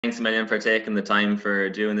Thanks a million for taking the time for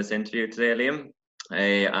doing this interview today, Liam.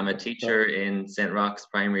 I'm a teacher in St. Roch's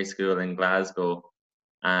Primary School in Glasgow,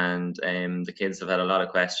 and the kids have had a lot of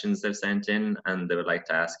questions they've sent in, and they would like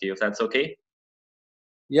to ask you if that's okay.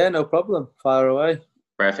 Yeah, no problem. Fire away.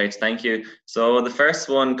 Perfect, thank you. So the first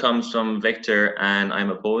one comes from Victor, and I'm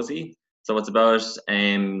a Posey. So it's about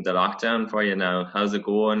the lockdown for you now. How's it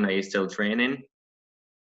going? Are you still training?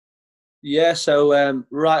 Yeah, so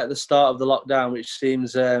right at the start of the lockdown, which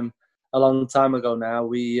seems a long time ago now,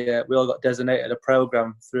 we all got designated a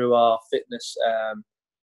program through our fitness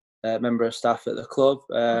member of staff at the club.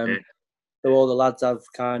 Okay. So all the lads have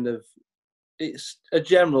it's a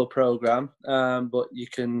general program, but you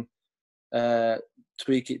can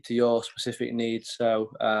tweak it to your specific needs.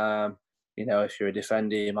 So if you're a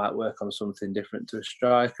defender, you might work on something different to a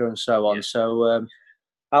striker, and so on. Yeah. So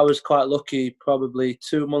I was quite lucky. Probably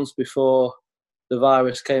 2 months before the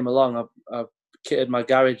virus came along, I kitted my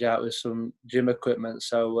garage out with some gym equipment.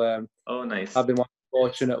 So Oh, nice. I've been one of the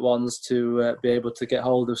fortunate ones to be able to get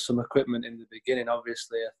hold of some equipment in the beginning.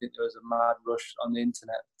 Obviously, I think there was a mad rush on the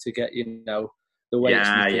internet to get the weights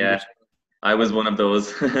and things. Yeah. I was one of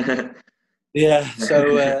those. Yeah,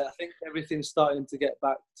 so I think everything's starting to get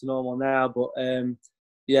back to normal now. But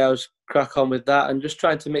I was crack on with that and just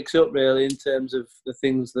trying to mix it up really in terms of the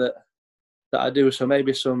things that I do. So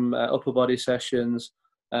maybe some upper body sessions.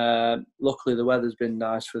 Luckily, the weather's been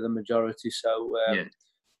nice for the majority. So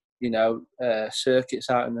circuits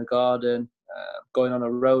out in the garden, going on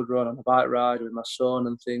a road run, on a bike ride with my son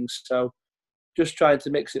and things. So just trying to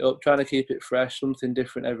mix it up, trying to keep it fresh, something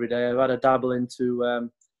different every day. I've had a dabble into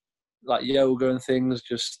like yoga and things,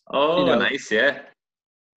 just nice, yeah.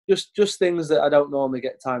 just things that I don't normally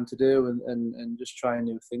get time to do, and just trying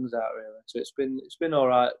new things out really. So it's been all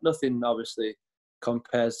right. Nothing obviously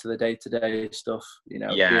compares to the day-to-day stuff, being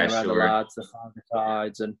around the lads, the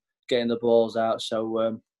five-a-sides and getting the balls out.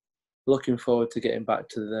 So looking forward to getting back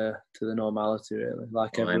to the normality really,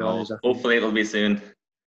 like everyone is. Hopefully it'll be soon.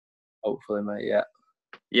 Hopefully, mate. Yeah.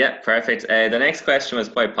 Yeah, perfect. The next question was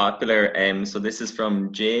quite popular. So this is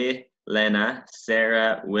from Jay, Lena,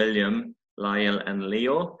 Sarah, William, Lyle, and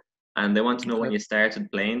Leo, and they want to know when you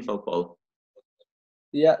started playing football.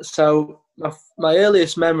 Yeah, so my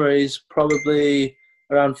earliest memories probably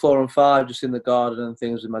around 4 and 5, just in the garden and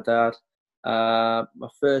things with my dad. My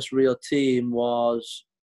first real team was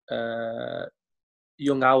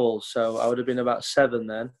Young Owls, so I would have been about 7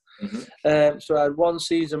 then. Mm-hmm. So I had one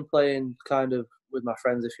season playing kind of with my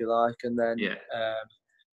friends, if you like, and then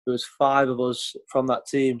there was 5 of us from that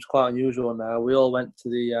team. It's quite unusual now. We all went to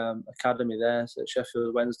the academy there, so at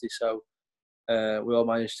Sheffield Wednesday, so we all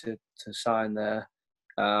managed to sign there.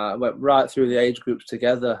 Went right through the age groups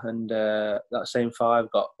together, and that same 5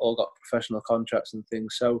 all got professional contracts and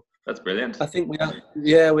things. So that's brilliant. I think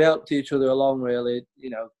we helped each other along really.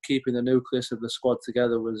 Keeping the nucleus of the squad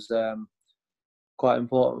together was quite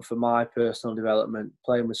important for my personal development.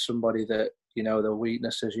 Playing with somebody that the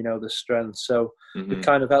weaknesses, the strengths. So we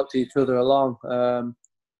kind of helped each other along.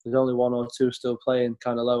 There's only 1 or 2 still playing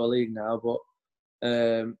kind of lower league now, but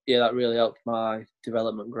that really helped my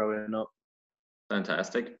development growing up.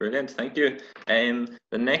 Fantastic, brilliant, thank you.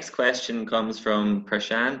 The next question comes from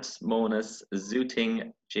Prashant, Monas,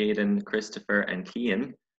 Zooting, Jaden, Christopher, and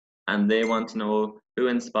Kian, and they want to know who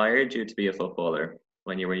inspired you to be a footballer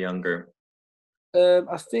when you were younger.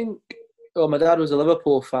 I think, my dad was a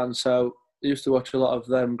Liverpool fan, so I used to watch a lot of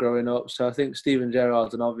them growing up. So I think Steven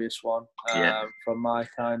Gerrard's an obvious one from my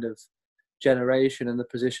kind of generation, and the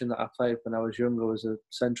position that I played when I was younger was a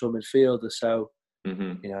central midfielder. So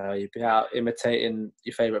you'd be out imitating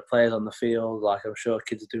your favourite players on the field, like I'm sure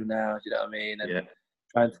kids do now. Do you know what I mean? And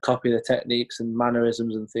trying to copy the techniques and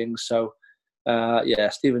mannerisms and things. So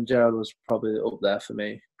Steven Gerrard was probably up there for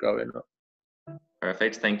me growing up.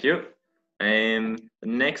 Perfect, thank you. The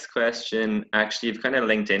next question, actually, you've kind of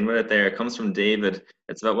linked in with it there. It comes from David.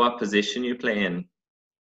 It's about what position you play in.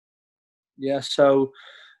 Yeah, so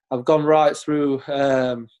I've gone right through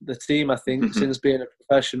the team, I think, since being a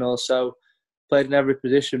professional. So played in every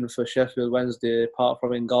position for Sheffield Wednesday, apart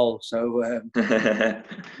from in goal. So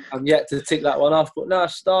I'm yet to tick that one off. But no, I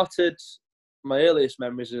started my earliest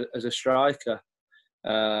memories as a striker.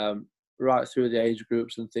 Right through the age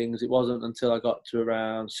groups and things. It wasn't until I got to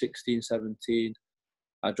around 16, 17,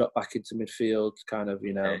 I dropped back into midfield, kind of,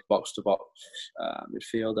 box-to-box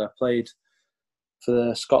midfielder. I played for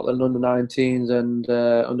the Scotland under-19s and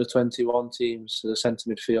under-21 teams as a centre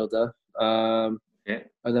midfielder.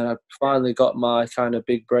 And then I finally got my kind of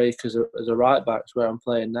big break as a right-back, where I'm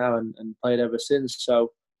playing now, and played ever since.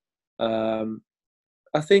 So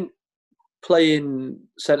I think playing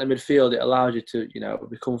centre midfield, it allows you to,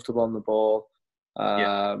 be comfortable on the ball,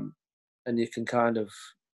 Yeah. and you can kind of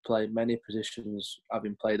play many positions,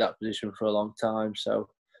 having played that position for a long time. So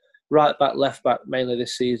right back, left back, mainly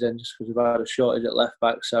this season, just because we've had a shortage at left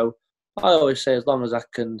back. So I always say, as long as I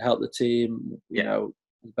can help the team,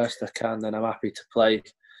 as best I can, then I'm happy to play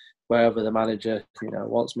wherever the manager,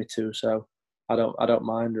 wants me to. So I don't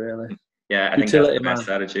mind really. Yeah, I think that's Utility the man. best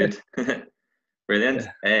attitude. Brilliant.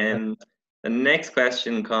 Yeah. The next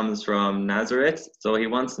question comes from Nazareth. So he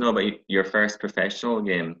wants to know about your first professional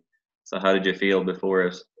game. So how did you feel before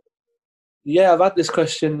it? Yeah, I've had this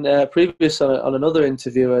question previous on another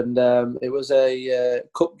interview, and it was a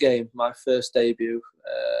cup game, my first debut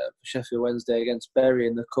for Sheffield Wednesday against Beirne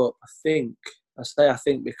in the cup. I think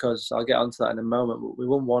because I'll get onto that in a moment, but we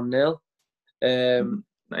won 1-0.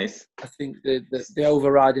 Nice. I think the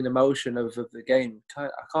overriding emotion of the game, I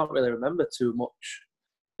can't really remember too much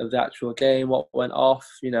of the actual game, what went off.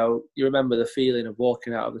 You remember the feeling of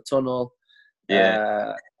walking out of the tunnel,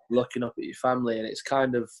 looking up at your family, and it's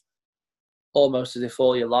kind of almost as if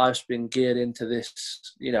all your life's been geared into this,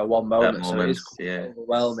 one moment. That So it moment, is yeah.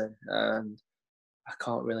 overwhelming, and I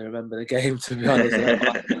can't really remember the game, to be honest. And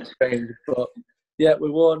that might be strange, but yeah, we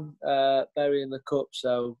won, Beirne in the cup,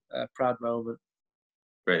 so a proud moment.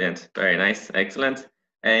 Brilliant, very nice, excellent.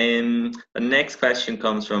 The next question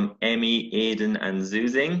comes from Emmy, Aidan, and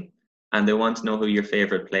Zuzing, and they want to know who your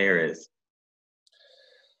favorite player is.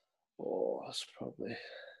 Oh, that's probably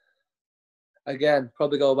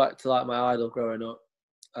go back to like my idol growing up.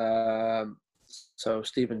 So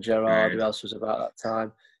Steven Gerrard, who else was about that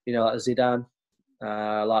time? Like Zidane.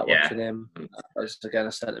 I like watching him as, again,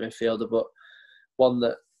 a centre midfielder. But one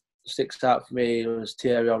that sticks out for me was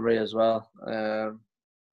Thierry Henry as well.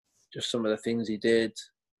 Just some of the things he did,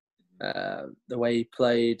 the way he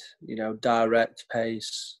played, direct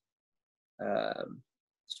pace,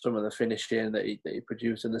 some of the finishing that he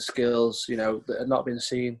produced, and the skills, that had not been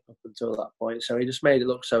seen up until that point. So he just made it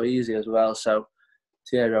look so easy as well. So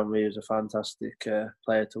Thierry Henry was a fantastic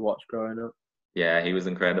player to watch growing up. Yeah, he was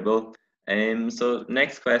incredible. So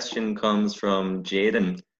next question comes from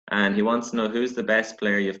Jaden, and he wants to know who's the best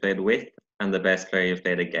player you've played with and the best player you've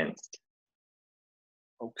played against.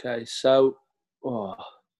 Okay, so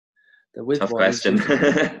the with tough one question.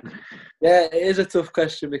 Yeah, it is a tough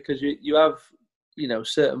question because you have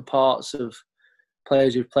certain parts of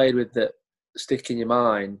players you've played with that stick in your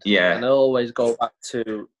mind. Yeah. And I always go back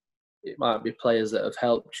to, it might be players that have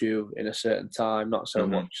helped you in a certain time, not so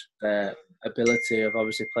much their ability. I've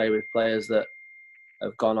obviously played with players that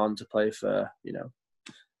have gone on to play for,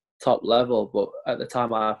 top level. But at the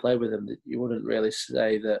time I played with them, you wouldn't really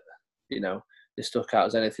say that, they stuck out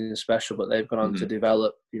as anything special, but they've gone on to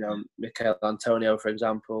develop. Mikel Antonio, for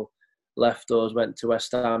example, left us, went to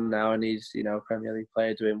West Ham now, and he's, Premier League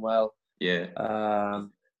player doing well. Yeah.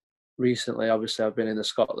 Recently, obviously, I've been in the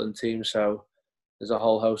Scotland team, so there's a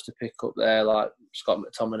whole host to pick up there, like Scott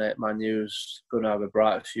McTominay at Man U's going to have a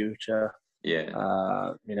brighter future. Yeah.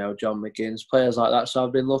 John McGinn's, players like that. So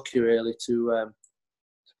I've been lucky, really, to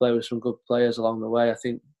play with some good players along the way. I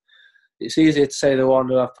think it's easier to say the one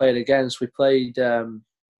who I've played against. We played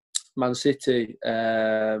Man City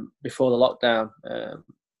before the lockdown,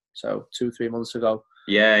 so 2-3 months ago.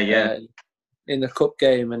 Yeah. In the cup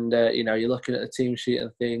game, and you're looking at the team sheet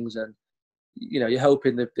and things, and you're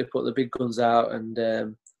hoping they put the big guns out, and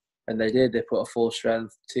they did. They put a full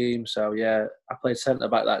strength team. So yeah, I played centre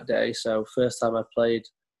back that day. So first time I played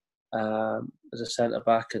as a centre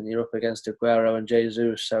back, and you're up against Aguero and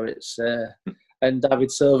Jesus. So it's and David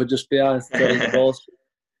Silva just behind throwing the ball.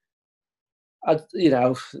 I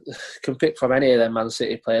can pick from any of them Man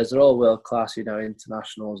City players. They're all world class,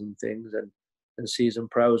 internationals and things, and seasoned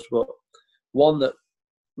pros. But one that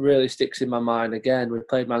really sticks in my mind, again, we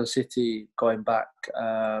played Man City going back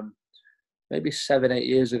maybe 7-8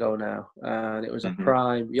 years ago now, and it was a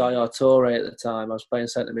prime Yaya Toure at the time. I was playing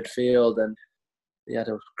centre midfield, and he had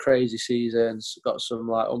a crazy season, got some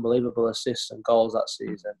like unbelievable assists and goals that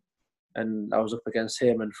season. And I was up against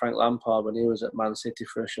him and Frank Lampard when he was at Man City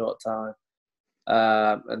for a short time.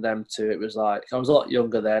 And them two, it was like, I was a lot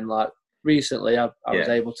younger then. Like recently, I was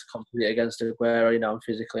able to compete against Aguero. I'm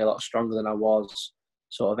physically a lot stronger than I was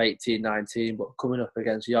sort of 18, 19, but coming up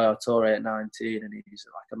against Yaya Toure at 19, and he's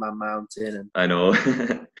like a man mountain. And I know.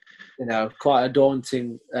 Quite a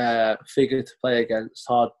daunting figure to play against.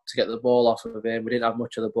 Hard to get the ball off of him. We didn't have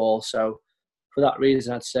much of the ball, so for that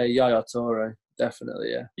reason, I'd say Yaya Toure,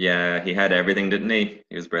 definitely. Yeah, he had everything, didn't he?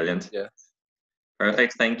 He was brilliant. Yeah.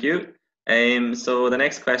 Perfect, thank you. So the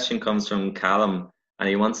next question comes from Callum, and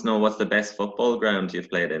he wants to know what's the best football ground you've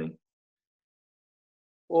played in.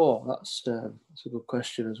 Oh, that's a good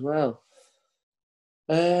question as well.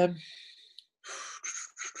 Um,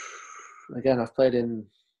 Again, I've played in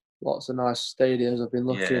lots of nice stadiums. I've been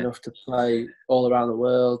lucky Yeah. enough to play all around the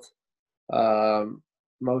world. Um,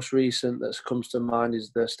 Most recent that comes to mind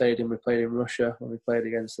is the stadium we played in Russia when we played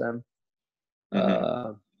against them. Hmm.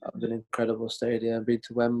 That was an incredible stadium. Been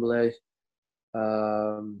to Wembley,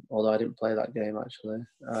 although I didn't play that game actually.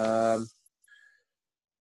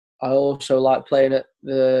 I also like playing at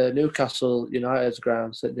the Newcastle United's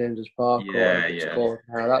ground, St James's Park, or Yeah, whatever it's yeah. called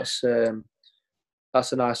now.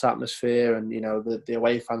 That's a nice atmosphere, and the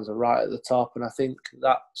away fans are right at the top, and I think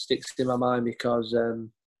that sticks in my mind because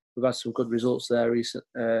we've had some good results there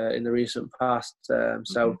in the recent past. Hmm.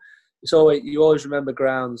 So you always remember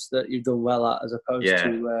grounds that you've done well at, as opposed Yeah.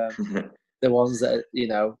 to the ones that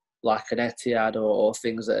like an Etihad or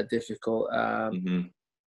things that are difficult. Hmm.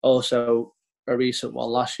 Also, a recent one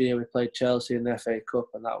last year, we played Chelsea in the FA Cup,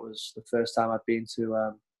 and that was the first time I'd been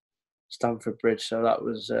to Stamford Bridge. So that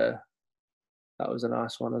was a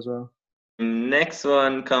nice one as well. Next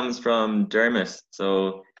one comes from Dermot.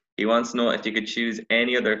 So he wants to know if you could choose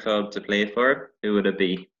any other club to play for, who would it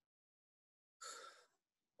be?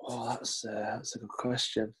 Oh, that's a good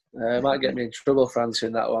question. It might get me in trouble for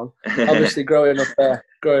answering that one. Obviously, growing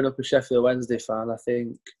up a Sheffield Wednesday fan, I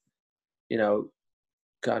think you know,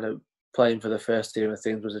 kind of playing for the first team of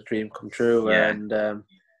things was a dream come true. Yeah. And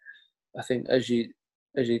I think as you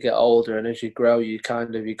get older and as you grow, your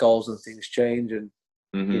goals and things change, and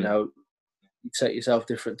you Hmm. know you set yourself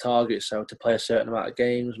different targets. So to play a certain amount of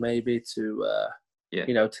games, maybe Yeah.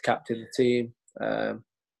 to captain the team.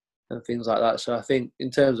 And things like that. So I think in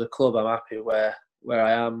terms of club, I'm happy where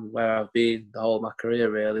I am, where I've been the whole of my career,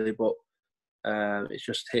 really. But it's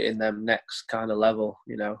just hitting them next kind of level.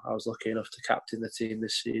 I was lucky enough to captain the team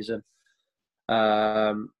this season,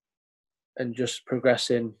 um, and just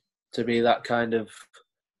progressing to be that kind of.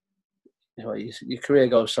 Your career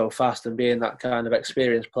goes so fast, and being that kind of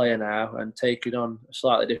experienced player now, and taking on a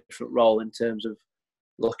slightly different role in terms of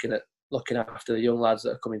looking after the young lads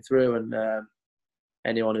that are coming through, and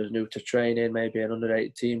anyone who's new to training, maybe an under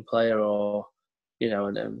 18 player, or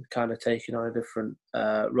and kind of taking on a different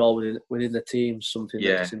role within the team, something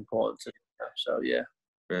Yeah. that's important to me. So yeah,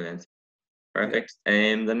 Brilliant. yeah. Perfect.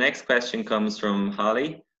 The next question comes from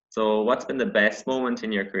Holly. So what's been the best moment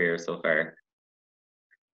in your career so far?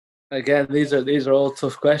 Again, these are all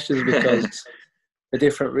tough questions because for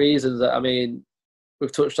different reasons. I mean,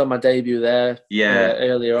 we've touched on my debut there Yeah.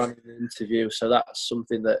 earlier on in the interview, so that's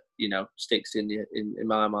something that sticks in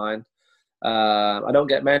my mind. I don't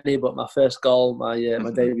get many, but my first goal, my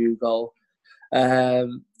debut goal,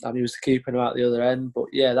 I'm used to keeping him out the other end. But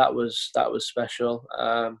yeah, that was special.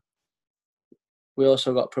 We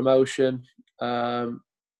also got promotion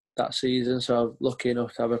that season, so I'm lucky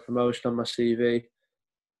enough to have a promotion on my CV.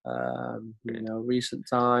 Recent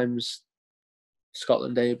times,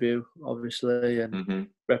 Scotland debut, obviously, and Hmm.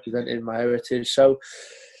 representing my heritage. So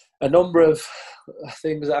a number of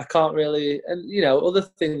things that I can't really, and other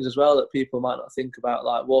things as well that people might not think about,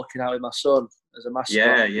 like walking out with my son as a mascot.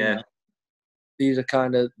 Yeah, yeah. These are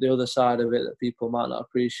kind of the other side of it that people might not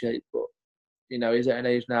appreciate. But he's at an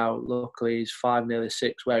age now. Luckily, he's 5, nearly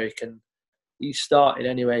 6, where he's starting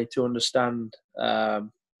anyway to understand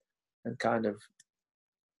and kind of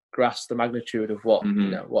grasp the magnitude of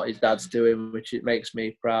Hmm. what his dad's doing, which it makes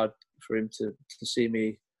me proud for him to see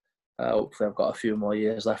me. Hopefully, I've got a few more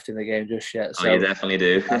years left in the game just yet. Oh, you So definitely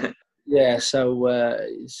do. yeah, so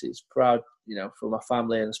it's proud, for my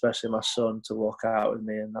family and especially my son to walk out with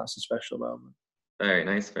me, and that's a special moment. Very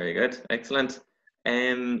nice, very good. Excellent.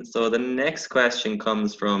 So the next question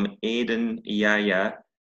comes from Aidan, Yaya,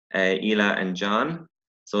 Ela, and John.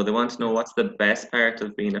 So they want to know what's the best part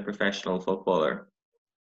of being a professional footballer?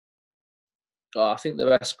 I think the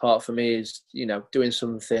best part for me is doing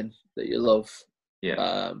something that you love, Yeah.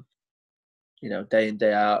 um, day in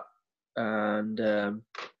day out, and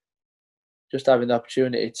just having the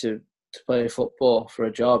opportunity to play football for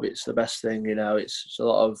a job. It's the best thing. It's a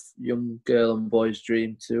lot of young girl and boys'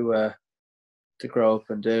 dream to grow up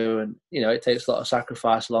and do, and it takes a lot of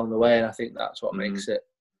sacrifice along the way, and I think that's what Hmm. makes it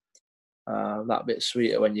that bit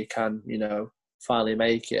sweeter when you can finally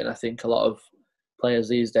make it. And I think a lot of players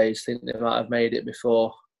these days think they might have made it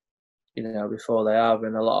before they have,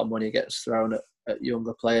 and a lot of money gets thrown at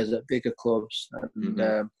younger players at bigger clubs. And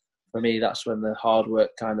Hmm. for me, that's when the hard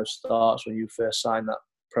work kind of starts. When you first sign that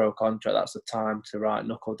pro contract, that's the time to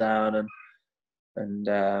knuckle down and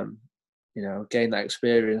gain that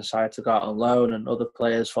experience. I had to go out on loan, and other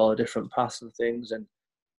players follow different paths and things, and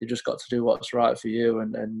you just got to do what's right for you.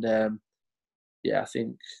 And yeah, I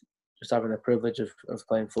think just having the privilege of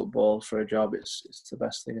playing football for a job, it's the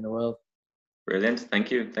best thing in the world. Brilliant.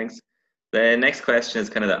 Thank you. Thanks. The next question is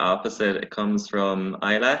kind of the opposite. It comes from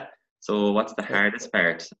Isla. So what's the hardest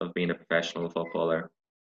part of being a professional footballer?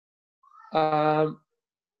 The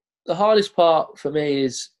hardest part for me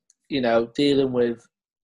is, dealing with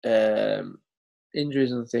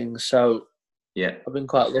injuries and things. So Yeah. I've been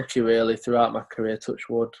quite lucky really throughout my career, touch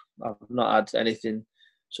wood. I've not had anything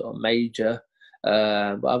sort of major.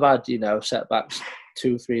 But I've had, setbacks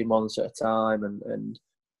 2-3 months at a time, and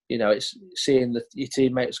it's seeing your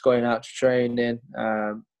teammates going out to training,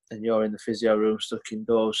 and you're in the physio room stuck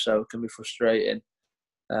indoors, so it can be frustrating.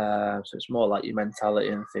 So it's more like your mentality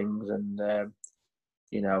and things, and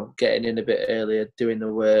getting in a bit earlier, doing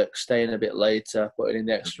the work, staying a bit later, putting in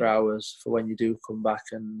the extra hours for when you do come back.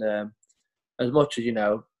 And as much as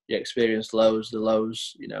you experience the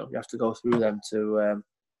lows, you have to go through them to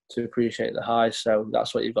appreciate the highs. So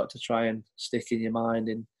that's what you've got to try and stick in your mind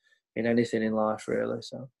in anything in life, really.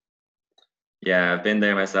 So yeah, I've been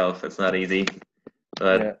there myself. It's not easy,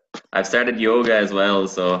 but yeah. I've started yoga as well,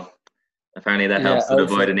 so apparently that helps with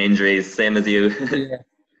Hopefully, avoiding injuries, same as you. yeah,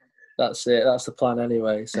 that's it. That's the plan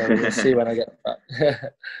anyway. So we'll see when I get back.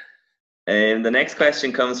 The next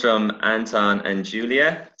question comes from Anton and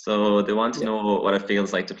Julia. So they want to know what it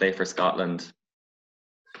feels like to play for Scotland.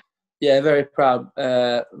 Yeah, very proud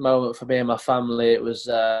moment for me and my family. It was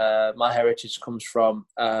my heritage comes from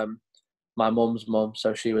my mum's mum,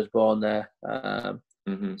 so she was born there.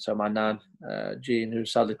 So my nan, Jean, who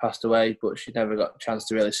sadly passed away, but she never got a chance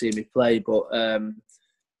to really see me play. But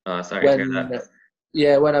sorry to hear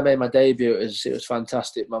that. When I made my debut, it was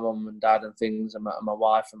fantastic. My mum and dad and things, and my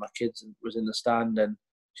wife and my kids was in the stand, and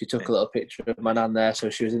she took a little picture of my nan there, so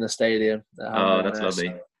she was in the stadium. Oh, that's lovely.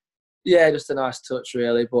 So, yeah, just a nice touch,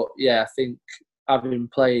 really. But yeah, I think having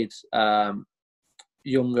played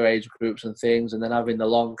younger age groups and things, and then having the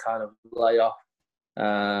long kind of layoff,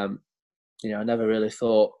 I never really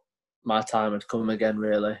thought my time had come again,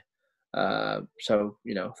 really. So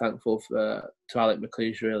thankful to Alec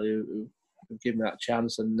McLeish, really, who gave me that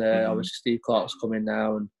chance, and obviously Steve Clark's coming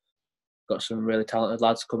now, and got some really talented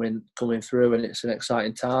lads coming through, and it's an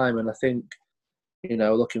exciting time. And I think,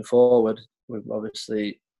 looking forward, we've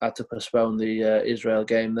obviously had to postpone the Israel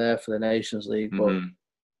game there for the Nations League, but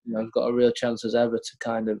I've got a real chance as ever to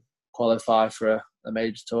kind of qualify for a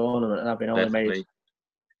major tournament, and having only made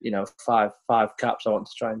five caps, I want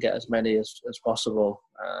to try and get as many as possible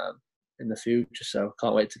in the future. So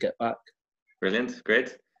can't wait to get back. Brilliant,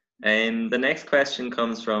 great. The next question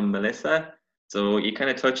comes from Melissa. So you kind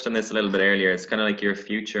of touched on this a little bit earlier. It's kind of like your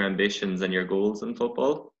future ambitions and your goals in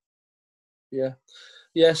football. Yeah.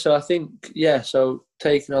 So I think so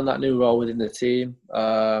taking on that new role within the team,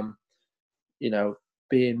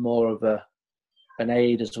 being more of an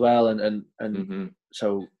aid as well, and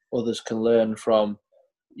so others can learn from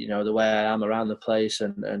the way I am around the place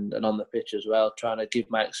and on the pitch as well, trying to give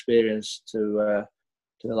my experience to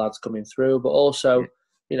the lads coming through, but also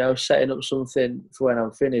setting up something for when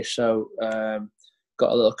I'm finished. So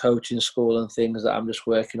got a little coaching school and things that I'm just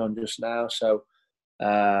working on just now, so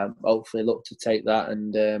hopefully look to take that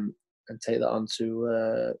and take that on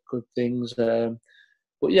to good things. But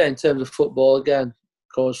yeah, in terms of football, again,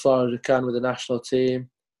 go as far as we can with the national team,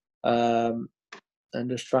 and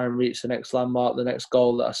just try and reach the next landmark, the next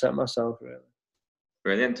goal that I set myself, really.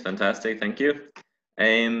 Brilliant, fantastic, thank you.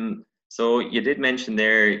 So you did mention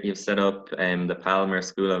there you've set up the Palmer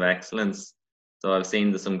School of Excellence. So I've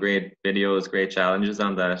seen some great videos, great challenges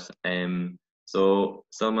on that. So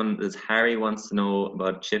Harry wants to know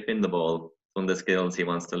about chipping the ball, one of the skills he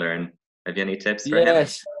wants to learn. Have you any tips for him?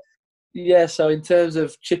 Yeah, so in terms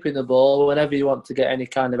of chipping the ball, whenever you want to get any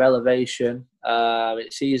kind of elevation,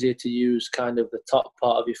 it's easier to use kind of the top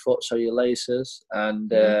part of your foot, so your laces,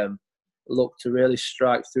 and look to really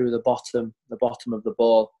strike through the bottom of the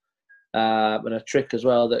ball. And a trick as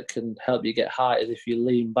well that can help you get height is if you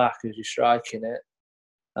lean back as you're striking it,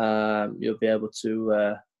 you'll be able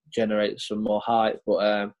to generate some more height.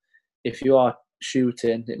 But if you are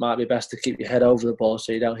shooting, it might be best to keep your head over the ball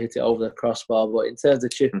so you don't hit it over the crossbar. But in terms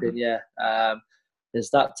of chipping, there's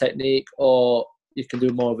that technique, or you can do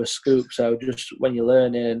more of a scoop. So just when you're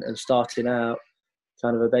learning and starting out,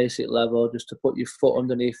 kind of a basic level, just to put your foot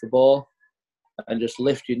underneath the ball and just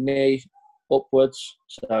lift your knee upwards,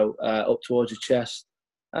 so up towards your chest,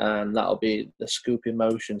 and that'll be the scooping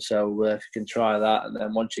motion. So if you can try that, and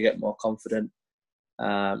then once you get more confident,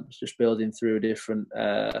 it's just building through different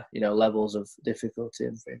levels of difficulty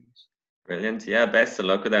and things. Brilliant. Yeah, best of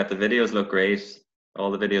luck with that. The videos look great.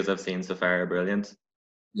 All the videos I've seen so far are brilliant.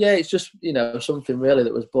 Yeah, it's just, something really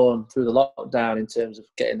that was born through the lockdown in terms of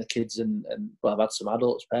getting the kids and well, I've had some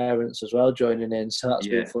adults, parents as well joining in, so that's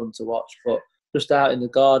been Yeah. fun to watch. But just out in the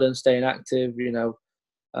garden, staying active,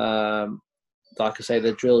 um, like I say,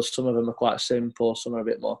 the drills, some of them are quite simple, some are a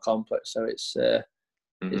bit more complex, so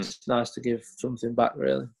Hmm. it's nice to give something back,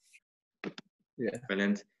 really. Yeah.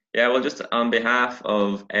 Brilliant. Yeah, well, just on behalf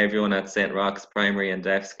of everyone at St. Roch's Primary and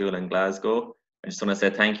Deaf School in Glasgow, I just want to say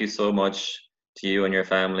thank you so much to you and your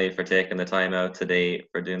family for taking the time out today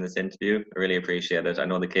for doing this interview. I really appreciate it. I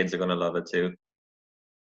know the kids are going to love it too.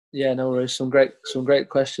 Yeah, no worries. Some great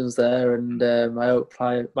questions there, and I hope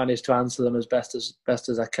I managed to answer them as best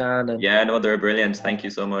as I can. And Yeah, no, they're brilliant. Thank you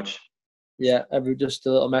so much. yeah, just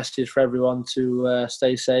a little message for everyone to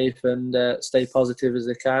stay safe and stay positive as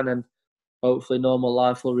they can, and hopefully normal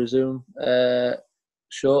life will resume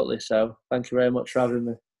shortly. So thank you very much for having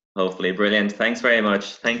me. Hopefully, brilliant. Thanks very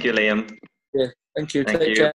much. Thank you, Liam. Yeah, thank you. Thank Take you. care.